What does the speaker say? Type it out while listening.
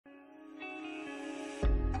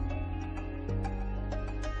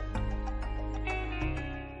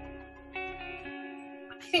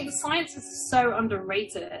think the science is so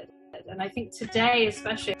underrated. And I think today,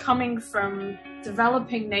 especially coming from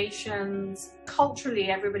developing nations, culturally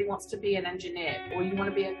everybody wants to be an engineer or you want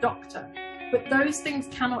to be a doctor. But those things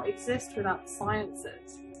cannot exist without the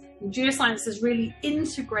sciences. And geosciences really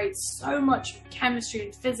integrates so much chemistry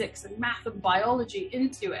and physics and math and biology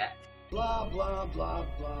into it. Blah, blah, blah,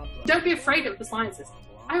 blah, blah. Don't be afraid of the sciences.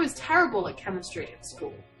 I was terrible at chemistry at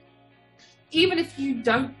school. Even if you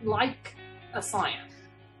don't like a science,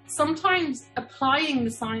 sometimes applying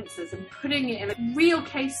the sciences and putting it in a real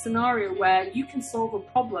case scenario where you can solve a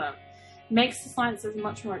problem makes the sciences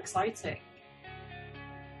much more exciting.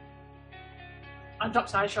 I'm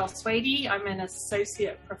Dr. Aisha Suwaidi. I'm an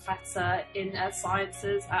associate professor in Earth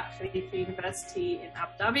Sciences at Khalifa University in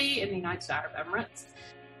Abu Dhabi in the United Arab Emirates.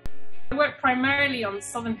 I work primarily on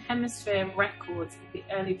Southern Hemisphere records of the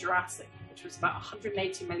early Jurassic, which was about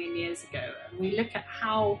 180 million years ago. And we look at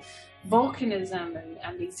how volcanism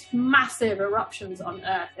and these massive eruptions on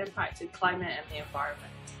Earth impacted climate and the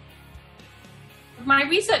environment. My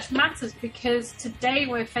research matters because today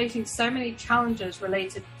we're facing so many challenges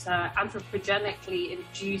related to anthropogenically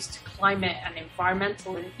induced climate and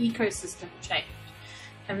environmental and ecosystem change.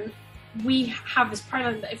 And we have this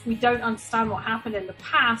problem that if we don't understand what happened in the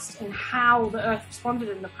past and how the Earth responded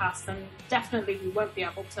in the past, then definitely we won't be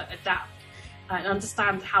able to adapt and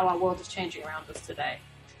understand how our world is changing around us today.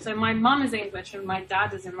 So my mum is English and my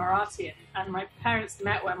dad is Emirati, and my parents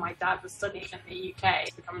met when my dad was studying in the UK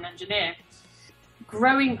to become an engineer.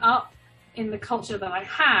 Growing up in the culture that I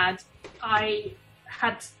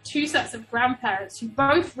had two sets of grandparents who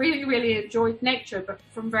both really, really enjoyed nature, but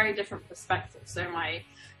from very different perspectives. So my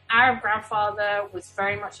Arab grandfather was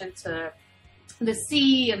very much into the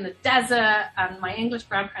sea and the desert, and my English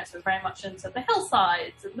grandparents were very much into the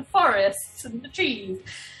hillsides and the forests and the trees.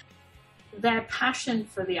 Their passion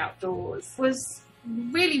for the outdoors was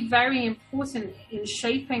really very important in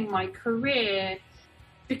shaping my career,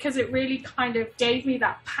 because it really kind of gave me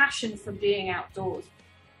that passion for being outdoors.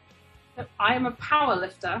 I am a power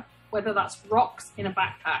lifter, whether that's rocks in a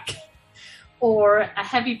backpack or a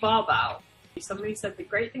heavy barbell. Somebody said the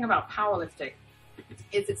great thing about powerlifting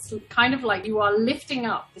is it's kind of like you are lifting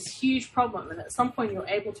up this huge problem and at some point you're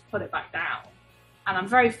able to put it back down. And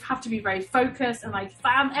have to be very focused, and I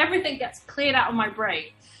found everything gets cleared out of my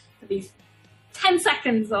brain for these 10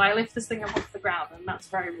 seconds that I lift this thing up off the ground, and that's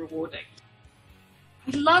very rewarding.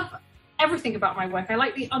 I love everything about my work. I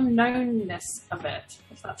like the unknownness of it,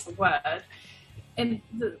 if that's the word. And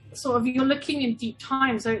the sort of, you're looking in deep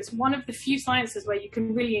time. So it's one of the few sciences where you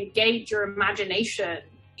can really engage your imagination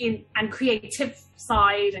and creative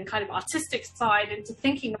side and kind of artistic side into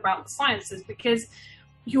thinking about the sciences, because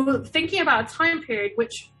you're thinking about a time period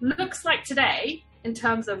which looks like today in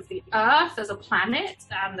terms of the Earth as a planet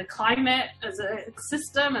and the climate as a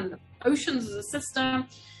system and the oceans as a system.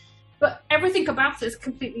 But everything about it is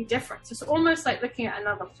completely different. So it's almost like looking at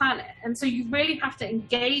another planet. And so you really have to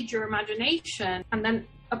engage your imagination and then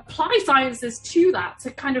apply sciences to that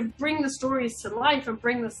to kind of bring the stories to life and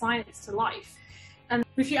bring the science to life. And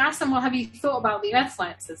if you ask them, well, have you thought about the Earth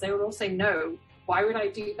sciences? They would all say, no. Why would I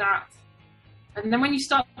do that? And then when you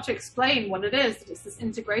start to explain what it is, that it's this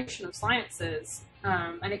integration of sciences,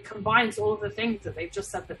 and it combines all of the things that they've just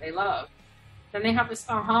said that they love, then they have this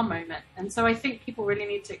aha moment. And so I think people really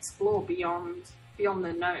need to explore beyond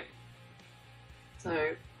the known.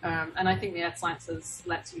 So, and I think the Earth Sciences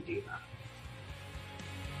lets you do that.